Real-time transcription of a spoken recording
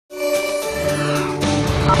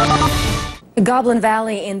Goblin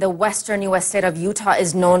Valley in the western U.S. state of Utah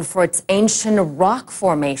is known for its ancient rock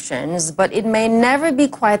formations, but it may never be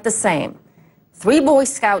quite the same. Three Boy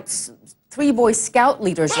Scout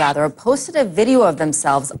leaders posted a video of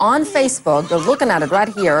themselves on Facebook. They're looking at it right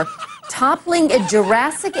here, toppling a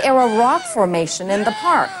Jurassic-era rock formation in the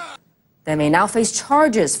park. They may now face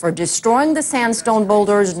charges for destroying the sandstone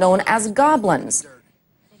boulders known as goblins.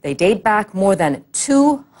 They date back more than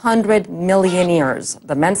 200 million years.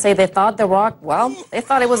 The men say they thought the rock, they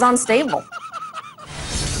thought it was unstable.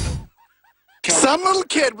 Some little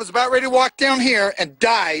kid was about ready to walk down here and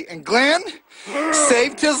die, and Glenn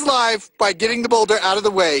saved his life by getting the boulder out of the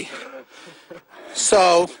way.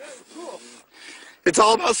 So, it's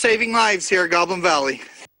all about saving lives here at Goblin Valley.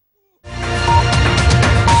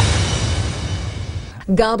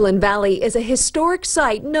 Goblin Valley is a historic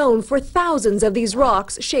site known for thousands of these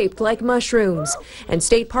rocks shaped like mushrooms. And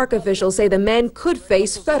state park officials say the men could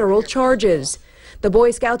face federal charges. The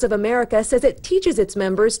Boy Scouts of America says it teaches its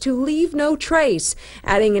members to leave no trace,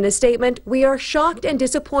 adding in a statement, "We are shocked and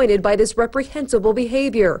disappointed by this reprehensible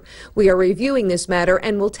behavior. We are reviewing this matter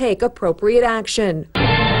and will take appropriate action."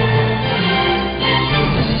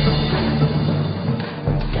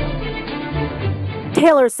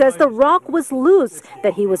 Taylor says the rock was loose,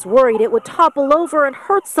 that he was worried it would topple over and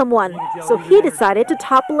hurt someone, so he decided to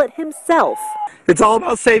topple it himself. It's all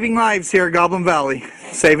about saving lives here at Goblin Valley.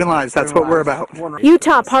 Saving lives, that's what we're about.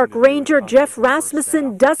 Utah Park Ranger Jeff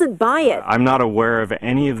Rasmussen doesn't buy it. I'm not aware of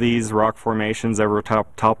any of these rock formations ever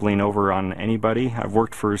toppling over on anybody. I've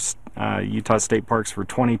worked for Utah State Parks for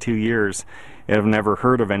 22 years. I've never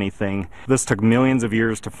heard of anything. This took millions of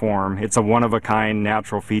years to form. It's a one-of-a-kind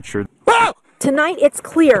natural feature. Tonight it's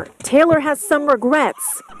clear Taylor has some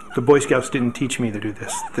regrets. The Boy Scouts didn't teach me to do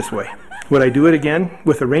this way. Would I do it again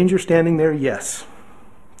with a ranger standing there? Yes.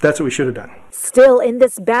 That's what we should have done. Still, in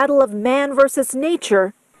this battle of man versus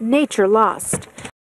nature, nature lost.